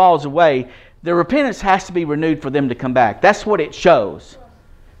someone falls away, the repentance has to be renewed for them to come back. That's what it shows.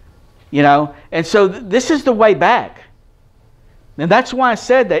 You know? And so this is the way back. And that's why I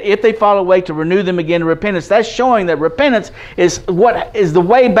said that if they fall away, to renew them again to repentance. That's showing that repentance is what is the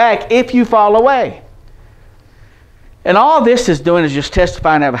way back if you fall away. And all this is doing is just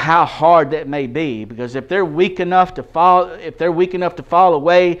testifying of how hard that may be, because if they're weak enough to fall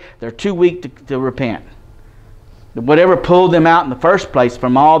away, they're too weak to repent. Whatever pulled them out in the first place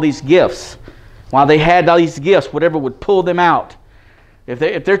from all these gifts, while they had all these gifts, whatever would pull them out.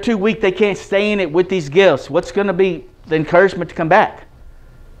 If they're too weak, they can't stay in it with these gifts. What's going to be the encouragement to come back?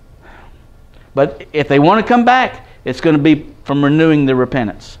 But if they want to come back, it's going to be from renewing their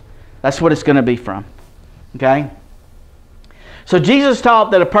repentance. That's what it's going to be from. Okay? So Jesus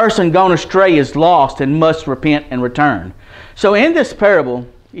taught that a person gone astray is lost and must repent and return. So in this parable,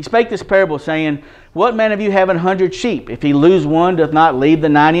 he spake this parable saying, what man of you having 100 sheep? If he lose one, doth not leave the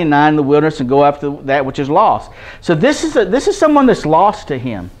 99 in the wilderness and go after that which is lost? So this is someone that's lost to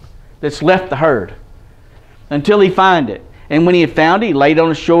him, that's left the herd until he find it. And when he had found it, he laid on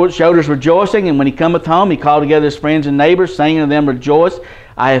his shoulders rejoicing. And when he cometh home, he called together his friends and neighbors, saying unto them, rejoice,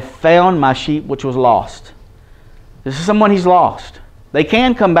 I have found my sheep which was lost. This is someone he's lost. They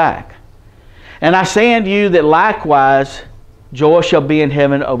can come back. And I say unto you that likewise joy shall be in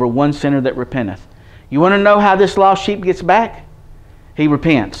heaven over one sinner that repenteth. You want to know how this lost sheep gets back? He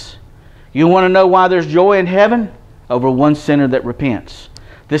repents. You want to know why there's joy in heaven? Over one sinner that repents.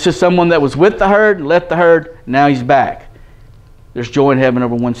 This is someone that was with the herd, left the herd, now he's back. There's joy in heaven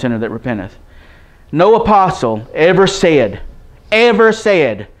over one sinner that repenteth. No apostle ever said,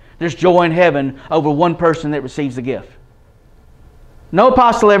 there's joy in heaven over one person that receives the gift. No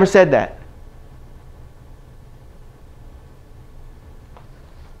apostle ever said that.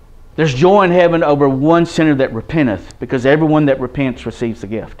 There's joy in heaven over one sinner that repenteth, because everyone that repents receives the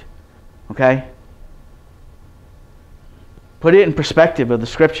gift. Okay? Put it in perspective of the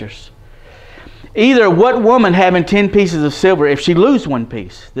Scriptures. Either what woman having 10 pieces of silver, if she lose one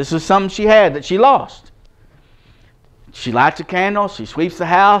piece, this is something she had that she lost. She lights a candle, she sweeps the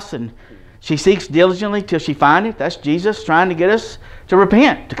house, and she seeks diligently till she find it. That's Jesus trying to get us to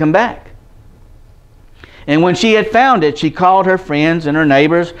repent, to come back. And when she had found it, she called her friends and her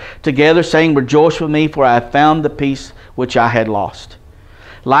neighbors together, saying, rejoice with me, for I have found the piece which I had lost.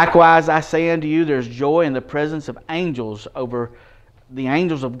 Likewise, I say unto you, there is joy in the presence of angels over the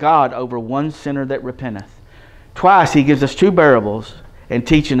angels of God over one sinner that repenteth. Twice he gives us two parables and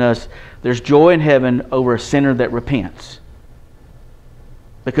teaching us there's joy in heaven over a sinner that repents.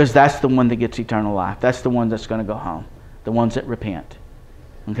 Because that's the one that gets eternal life. That's the one that's going to go home. The ones that repent.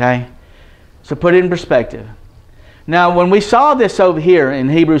 Okay? So put it in perspective. Now, when we saw this over here in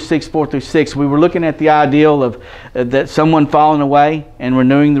Hebrews 6, 4 through 6, we were looking at the ideal of that someone falling away and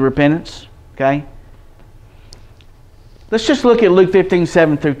renewing the repentance. Okay? Let's just look at Luke 15,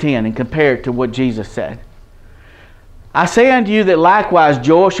 7 through 10 and compare it to what Jesus said. I say unto you that likewise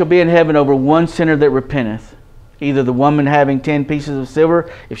joy shall be in heaven over one sinner that repenteth. Either the woman having 10 pieces of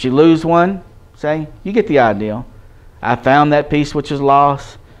silver, if she lose one, say, you get the idea. I found that piece which is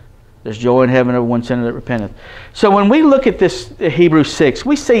lost. There's joy in heaven over one sinner that repenteth. So when we look at this Hebrews 6,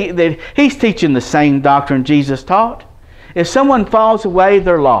 we see that he's teaching the same doctrine Jesus taught. If someone falls away,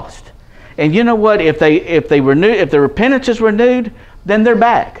 they're lost. And you know what? If the repentance is renewed, then they're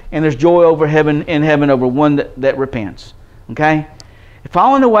back. And there's joy in heaven over one that repents. Okay?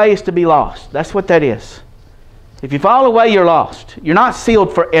 Falling away is to be lost. That's what that is. If you fall away, you're lost. You're not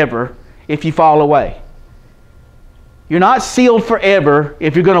sealed forever if you fall away. You're not sealed forever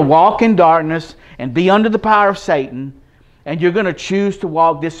if you're going to walk in darkness and be under the power of Satan, and you're going to choose to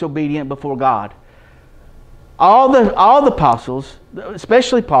walk disobedient before God. All the apostles,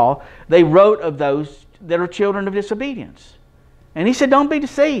 especially Paul, they wrote of those that are children of disobedience. And he said, don't be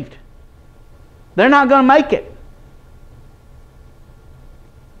deceived. They're not going to make it.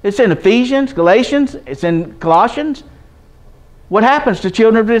 It's in Ephesians, Galatians, it's in Colossians. What happens to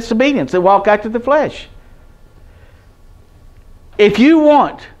children of disobedience that walk after the flesh? If you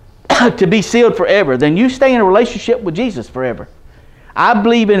want to be sealed forever, then you stay in a relationship with Jesus forever. I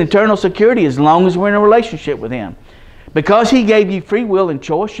believe in eternal security as long as we're in a relationship with Him. Because He gave you free will and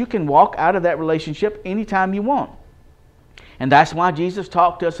choice, you can walk out of that relationship anytime you want. And that's why Jesus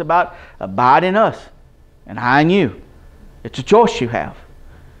talked to us about abide in us and I in you. It's a choice you have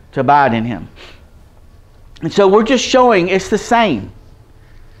to abide in Him. And so we're just showing it's the same.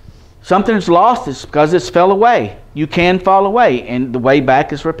 Something's lost is because it's fell away. You can fall away, and the way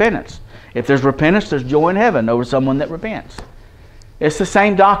back is repentance. If there's repentance, there's joy in heaven over someone that repents. It's the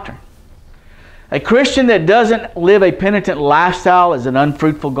same doctrine. A Christian that doesn't live a penitent lifestyle is an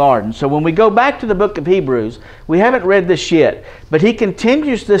unfruitful garden. So when we go back to the book of Hebrews, we haven't read this yet, but he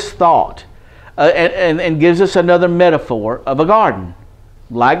continues this thought and gives us another metaphor of a garden,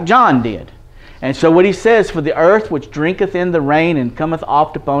 like John did. And so what he says, for the earth which drinketh in the rain and cometh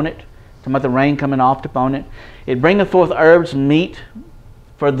oft upon it, talking about the rain coming oft upon it, it bringeth forth herbs meet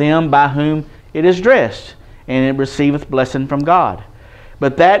for them by whom it is dressed, and it receiveth blessing from God.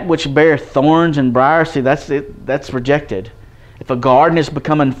 But that which beareth thorns and briars, see, that's rejected. If a garden is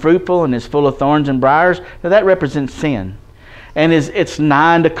become unfruitful and is full of thorns and briars, now that represents sin. And it's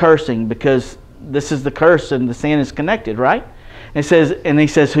nigh unto cursing, because this is the curse and the sin is connected, right? And he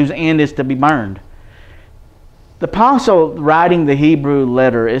says, whose end is to be burned. The apostle writing the Hebrew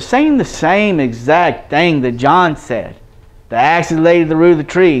letter is saying the same exact thing that John said. The axe is laid at the root of the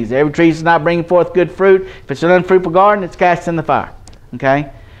trees. Every tree is not bringing forth good fruit. If it's an unfruitful garden, it's cast in the fire.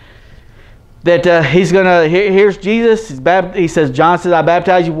 Okay? That he's going to, here's Jesus. He says, John says, I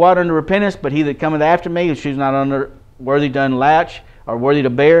baptize you with water unto repentance, but he that cometh after me, whose shoes not under worthy to unlatch or worthy to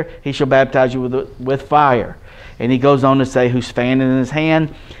bear, he shall baptize you with fire. And he goes on to say, whose fan in his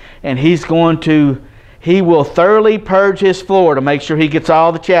hand, and he will thoroughly purge his floor to make sure he gets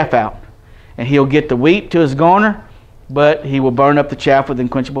all the chaff out. And he'll get the wheat to his garner, but he will burn up the chaff with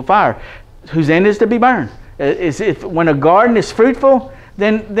unquenchable fire, whose end is to be burned. When a garden is fruitful,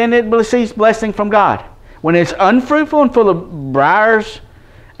 then it receives blessing from God. When it's unfruitful and full of briars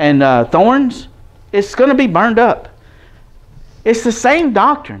and thorns, it's going to be burned up. It's the same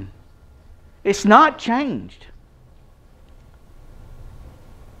doctrine. It's not changed.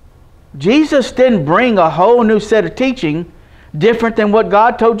 Jesus didn't bring a whole new set of teaching different than what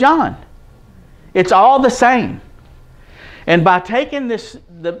God told John. It's all the same. And by taking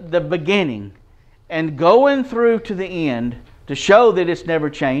the beginning and going through to the end to show that it's never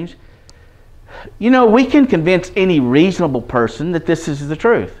changed, we can convince any reasonable person that this is the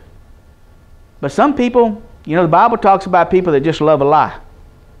truth. But some people, the Bible talks about people that just love a lie,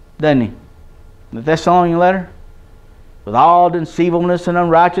 doesn't it? The Thessalonian letter, with all deceivableness and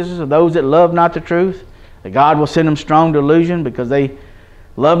unrighteousness of those that love not the truth, that God will send them strong delusion because they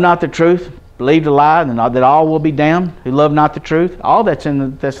love not the truth, believe the lie, and that all will be damned who love not the truth. All that's in the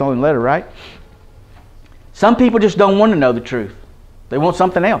Thessalonian letter, right? Some people just don't want to know the truth. They want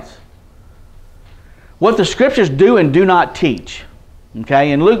something else. What the Scriptures do and do not teach.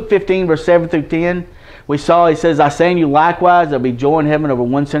 Okay, in Luke 15, verse 7 through 10, we saw, he says, I say unto you likewise, there will be joy in heaven over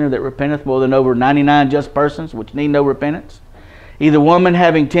one sinner that repenteth more than over 99 just persons which need no repentance. Either woman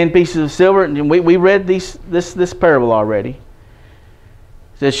having 10 pieces of silver, and we read this parable already.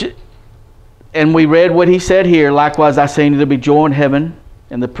 And we read what he said here, likewise I say unto you, there will be joy in heaven.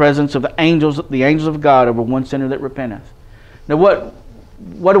 in the presence of the angels of God over one sinner that repenteth. Now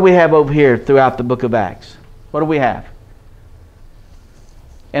what do we have over here throughout the book of Acts? What do we have?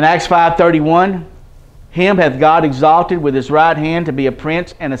 In Acts 5:31, him hath God exalted with his right hand to be a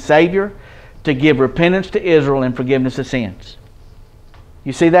prince and a savior, to give repentance to Israel and forgiveness of sins.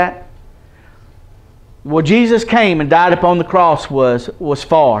 You see that? What Jesus came and died upon the cross was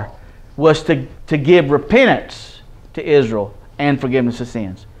to give repentance to Israel and forgiveness of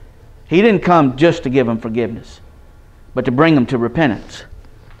sins. He didn't come just to give them forgiveness, but to bring them to repentance.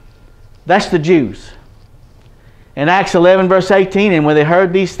 That's the Jews. In Acts 11 verse 18, and when they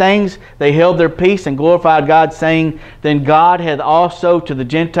heard these things, they held their peace and glorified God, saying, Then God hath also to the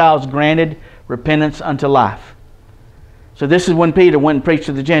Gentiles granted repentance unto life. So this is when Peter went and preached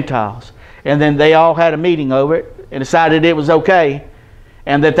to the Gentiles. And then they all had a meeting over it and decided it was okay.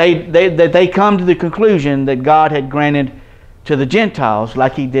 And that they come to the conclusion that God had granted to the Gentiles,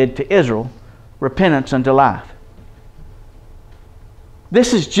 like He did to Israel, repentance unto life.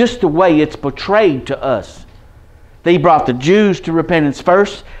 This is just the way it's portrayed to us. They brought the Jews to repentance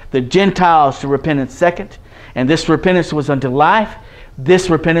first, the Gentiles to repentance second, and this repentance was unto life. This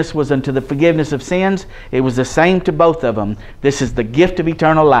repentance was unto the forgiveness of sins. It was the same to both of them. This is the gift of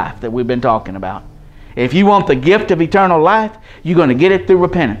eternal life that we've been talking about. If you want the gift of eternal life, you're going to get it through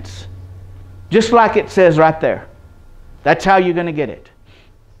repentance. Just like it says right there. That's how you're going to get it.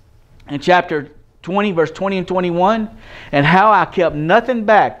 In chapter 20, verse 20 and 21, and how I kept nothing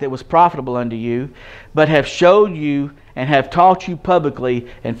back that was profitable unto you, but have showed you and have taught you publicly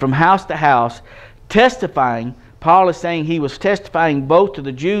and from house to house, testifying. Paul is saying he was testifying both to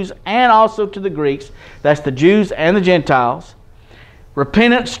the Jews and also to the Greeks. That's the Jews and the Gentiles.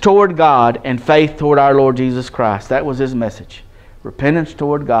 Repentance toward God and faith toward our Lord Jesus Christ. That was his message. Repentance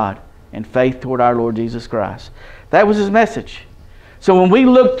toward God and faith toward our Lord Jesus Christ. That was his message. So when we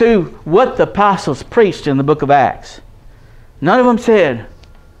look through what the apostles preached in the book of Acts, none of them said,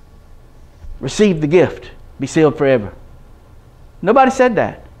 receive the gift, be sealed forever. Nobody said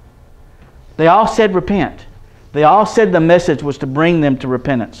that. They all said repent. They all said the message was to bring them to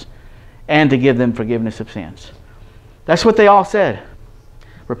repentance and to give them forgiveness of sins. That's what they all said.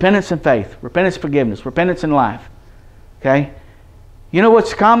 Repentance and faith. Repentance, forgiveness. Repentance and life. Okay? You know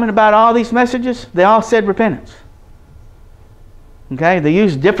what's common about all these messages? They all said repentance. Okay? They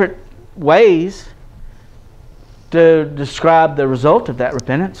used different ways to describe the result of that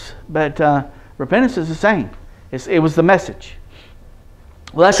repentance. But repentance is the same. It was the message.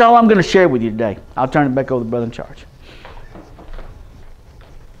 Well, that's all I'm going to share with you today. I'll turn it back over to the brother in charge.